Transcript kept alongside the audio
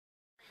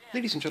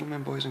Ladies and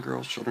gentlemen, boys and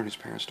girls, children whose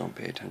parents don't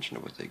pay attention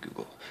to what they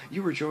Google,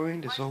 you are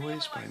joined, as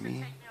always, by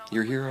me,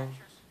 your hero,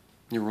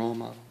 your role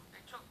model,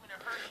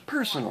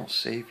 personal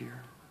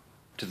savior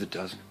to the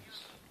dozens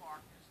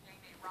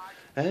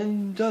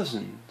and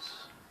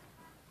dozens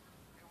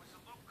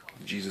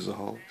of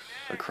Jesus-aholics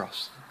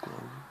across the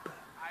globe.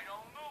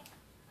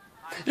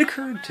 It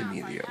occurred to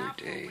me the other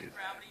day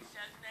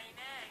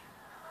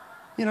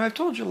that, I've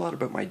told you a lot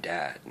about my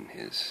dad and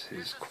his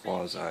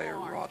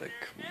quasi-erotic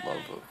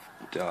love of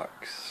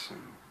ducks,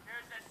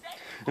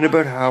 and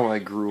about how I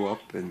grew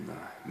up in the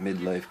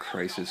midlife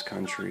crisis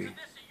country.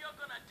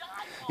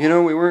 We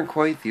weren't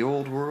quite the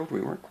old world, we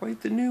weren't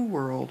quite the new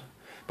world,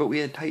 but we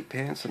had tight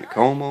pants and a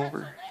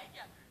comb-over.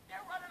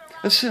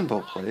 A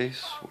simple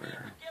place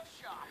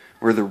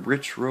where the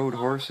rich rode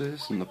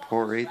horses and the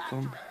poor ate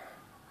them.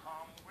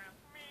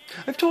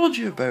 I've told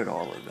you about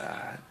all of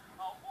that,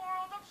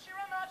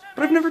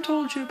 but I've never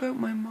told you about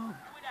my mom.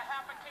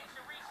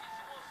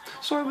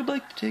 So I would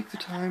like to take the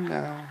time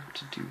now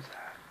to do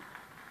that.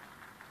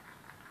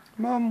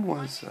 Mom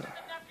was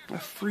a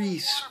free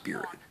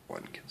spirit,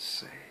 one can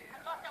say.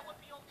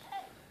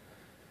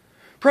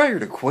 Prior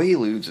to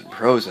Quaaludes and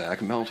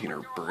Prozac melting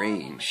her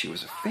brain, she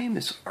was a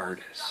famous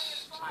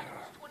artist.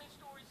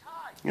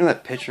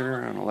 That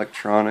picture on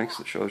electronics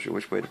that shows you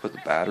which way to put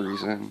the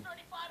batteries in?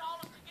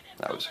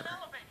 That was her.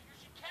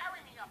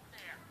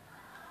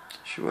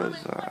 She was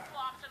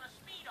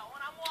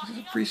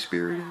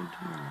free-spirited,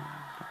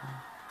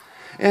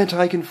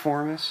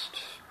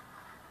 anti-conformist,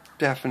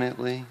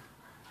 definitely.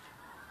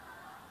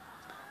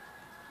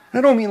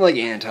 I don't mean like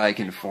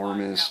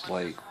anti-conformist,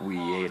 like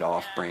we ate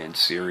off-brand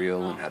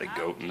cereal and had a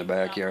goat in the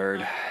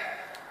backyard.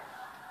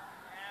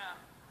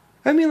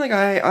 I mean like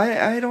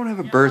I don't have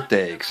a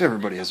birthday, because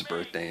everybody has a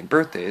birthday, and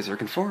birthdays are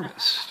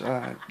conformist.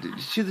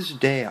 To this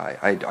day,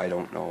 I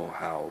don't know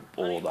how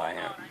old I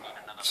am.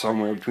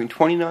 Somewhere between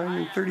 29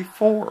 and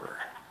 34.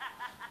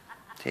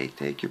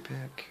 Take your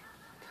pick.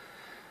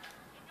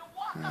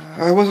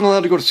 I wasn't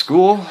allowed to go to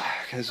school,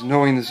 because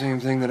knowing the same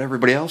thing that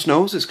everybody else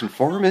knows is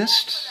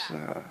conformist.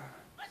 I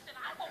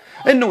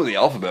didn't know what the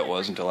alphabet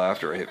was until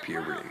after I hit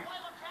puberty.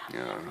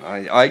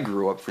 I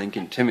grew up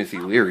thinking Timothy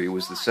Leary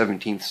was the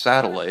 17th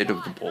satellite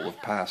of the bowl of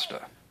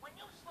pasta.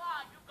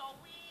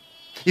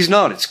 He's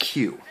not, it's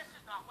Q.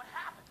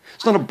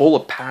 It's not a bowl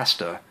of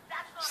pasta,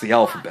 it's the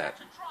alphabet.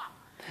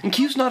 And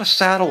Q's not a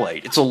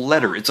satellite, it's a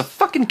letter, it's a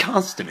fucking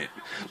consonant.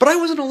 But I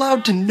wasn't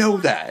allowed to know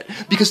that,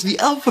 because the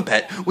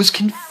alphabet was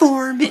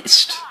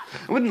conformist.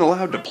 I wasn't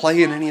allowed to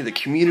play in any of the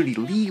community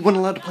league, wasn't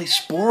allowed to play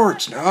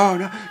sports,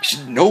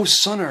 no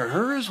son of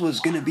hers was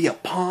gonna be a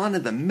pawn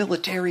in the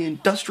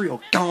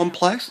military-industrial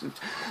complex.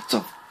 It's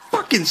a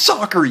fucking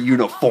soccer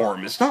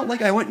uniform. It's not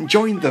like I went and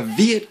joined the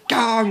Viet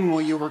Cong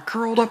while you were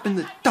curled up in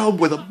the tub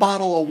with a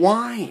bottle of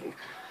wine.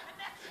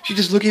 She'd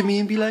just look at me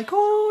and be like,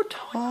 "Oh,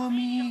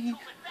 Tommy."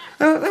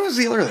 That was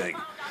the other thing.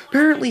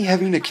 Apparently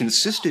having a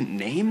consistent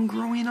name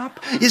growing up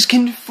is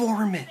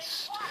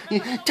conformist.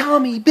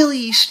 Tommy,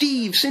 Billy,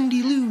 Steve,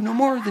 Cindy Lou, no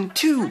more than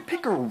two.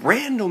 Pick a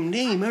random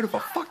name out of a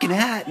fucking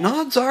hat, and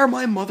odds are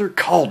my mother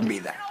called me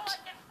that.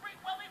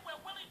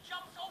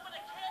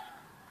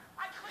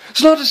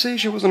 It's not to say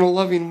she wasn't a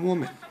loving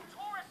woman.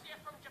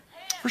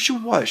 For she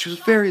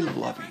was very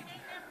loving.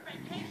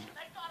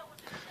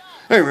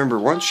 I remember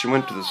once she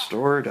went to the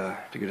store to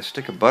get a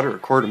stick of butter, a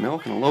quart of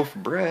milk, and a loaf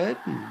of bread,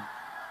 and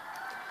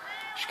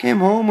she came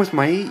home with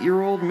my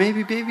 8-year-old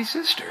maybe baby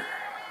sister.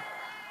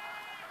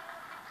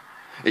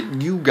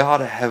 You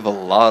gotta have a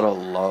lot of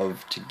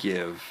love to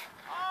give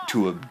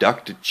to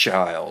abduct a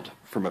child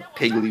from a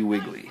Piggly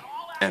Wiggly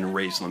and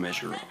raise them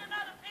as your own.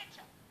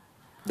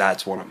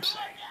 That's what I'm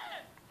saying.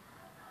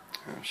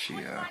 She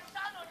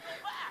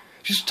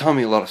used to tell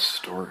me a lot of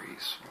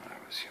stories when I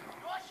was young.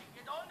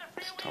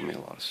 She used to tell me a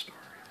lot of stories.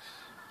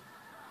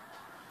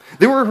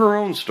 They were her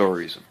own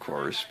stories, of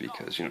course,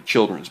 because,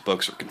 children's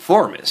books are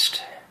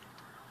conformist.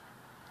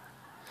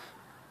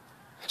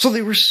 So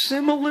they were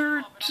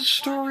similar to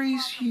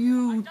stories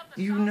you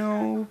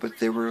know, but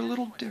they were a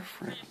little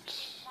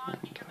different.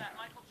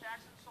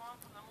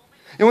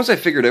 And once I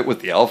figured out what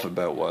the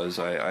alphabet was,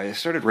 I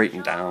started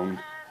writing down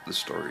the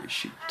stories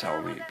she'd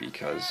tell me,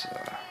 because,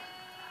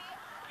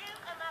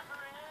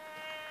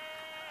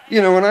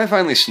 when I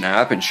finally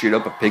snap and shoot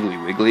up a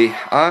Piggly Wiggly,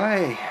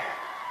 I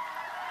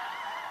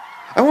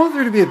want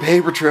there to be a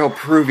paper trail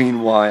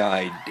proving why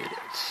I did it.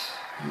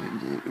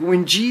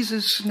 When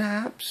Jesus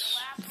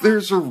snaps,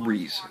 there's a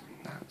reason.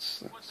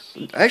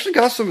 I actually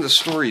got some of the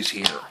stories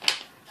here.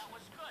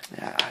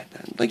 Yeah,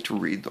 I'd like to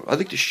read them. I'd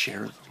like to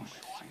share them with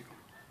you.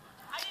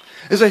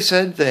 As I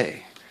said,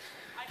 they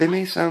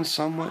may sound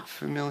somewhat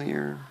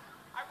familiar.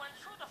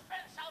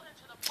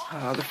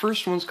 The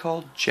first one's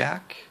called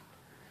Jack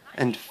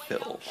and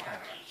Phil.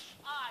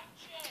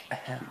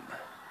 Ahem.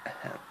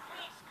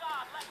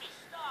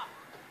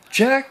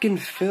 Jack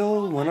and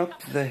Phil went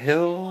up the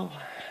hill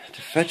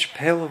to fetch a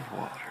pail of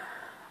water.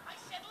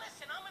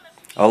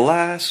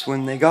 Alas,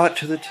 when they got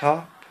to the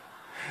top,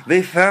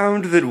 they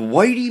found that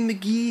Whitey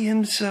McGee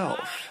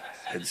himself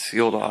had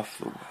sealed off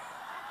the well.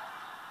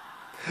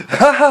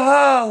 Ha ha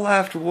ha,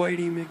 laughed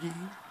Whitey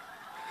McGee.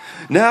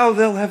 Now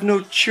they'll have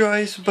no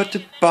choice but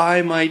to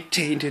buy my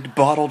tainted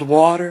bottled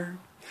water.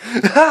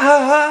 Ha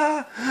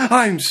ha ha,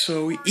 I'm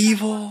so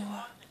evil.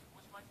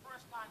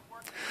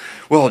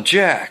 Well,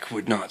 Jack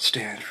would not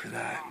stand for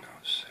that, no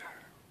sir.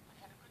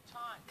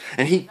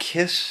 And he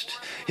kissed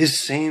his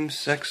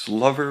same-sex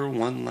lover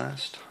one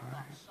last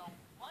time.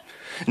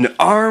 And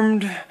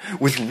armed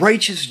with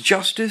righteous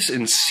justice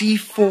and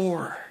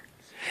C4,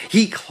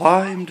 he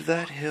climbed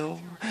that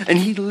hill and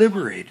he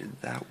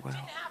liberated that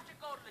well.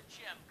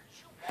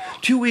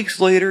 2 weeks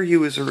later, he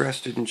was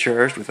arrested and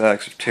charged with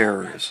acts of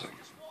terrorism.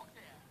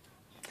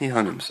 He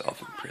hung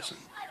himself in prison.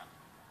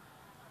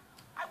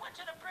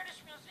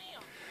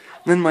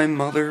 Then my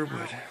mother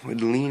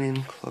would lean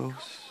in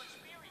close,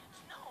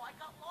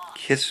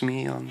 kiss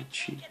me on the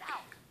cheek,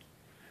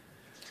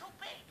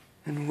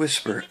 and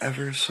whisper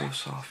ever so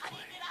softly,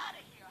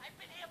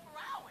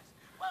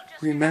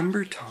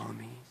 "Remember,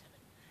 Tommy,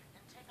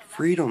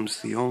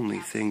 freedom's the only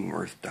thing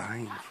worth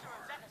dying for."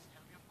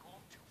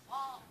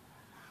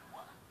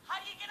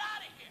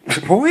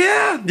 Oh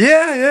yeah,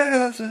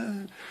 that's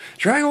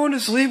try going to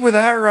sleep with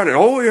that running.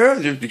 Oh yeah,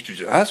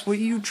 that's what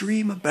you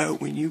dream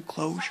about when you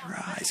close your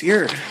eyes.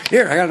 Here,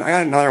 I got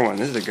another one.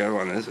 This is a good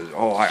one. This is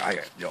oh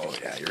yeah,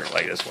 you're gonna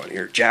like this one.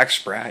 Here, Jack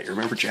Sprat. You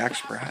remember Jack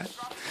Sprat?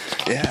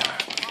 Yeah,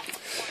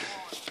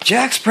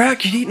 Jack Sprat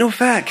could eat no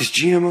fat because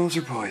GMOs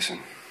are poison.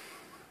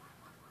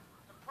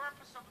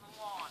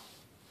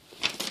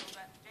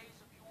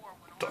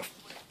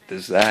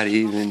 Does that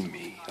even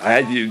mean?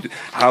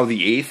 How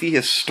the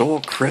atheist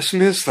stole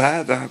Christmas?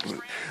 That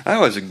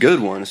was a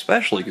good one,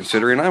 especially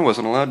considering I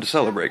wasn't allowed to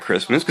celebrate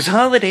Christmas because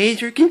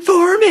holidays are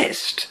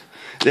conformist.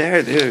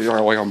 There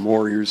are like a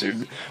more years.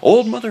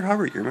 Old Mother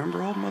Hubbard, you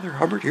remember Old Mother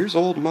Hubbard? Here's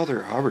Old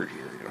Mother Hubbard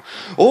here. You know.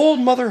 Old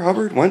Mother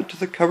Hubbard went to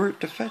the cupboard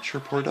to fetch her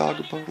poor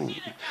dog a bone.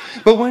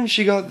 But when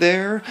she got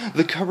there,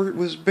 the cupboard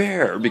was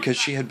bare because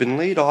she had been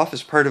laid off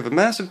as part of a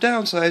massive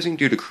downsizing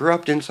due to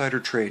corrupt insider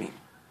trading.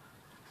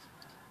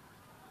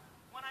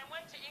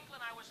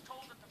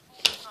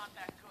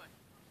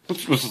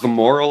 What was the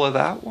moral of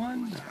that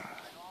one?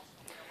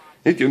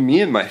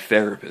 Me and my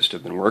therapist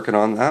have been working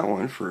on that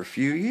one for a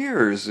few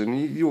years,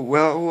 and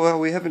well,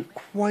 we haven't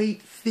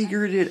quite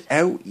figured it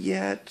out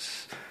yet.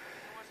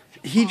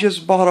 He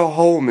just bought a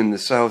home in the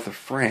south of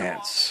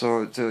France,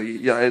 so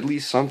yeah, at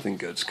least something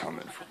good's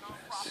coming from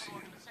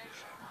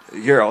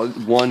this. Here,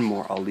 one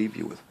more. I'll leave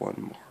you with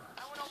one more.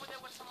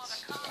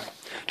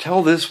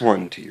 Tell this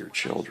one to your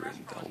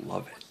children; they'll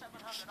love it.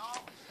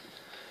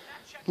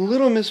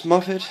 Little Miss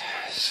Muffet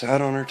sat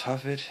on her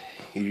tuffet,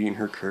 eating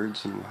her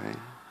curds and whey.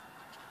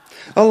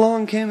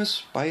 Along came a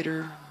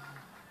spider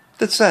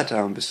that sat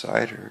down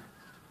beside her.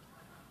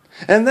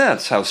 And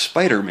that's how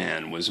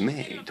Spider-Man was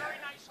made.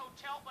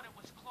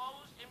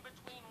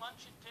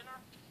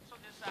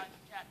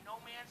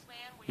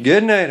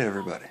 Good night,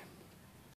 everybody.